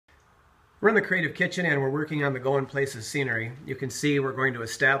We're in the creative kitchen and we're working on the Going Places scenery. You can see we're going to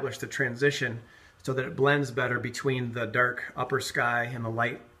establish the transition so that it blends better between the dark upper sky and the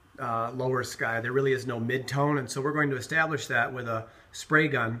light lower sky. There really is no mid-tone, and so we're going to establish that with a spray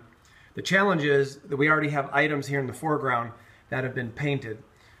gun. The challenge is that we already have items here in the foreground that have been painted.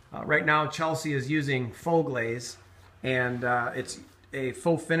 Right now Chelsea is using faux glaze, and it's a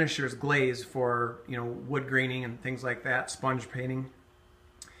faux finisher's glaze for wood graining and things like that, sponge painting.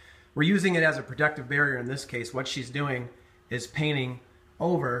 We're using it as a protective barrier in this case. What she's doing is painting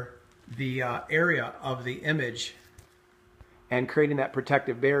over the area of the image and creating that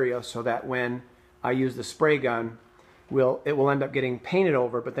protective barrier so that when I use the spray gun, it will end up getting painted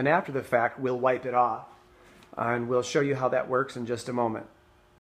over, but then after the fact we'll wipe it off. And we'll show you how that works in just a moment.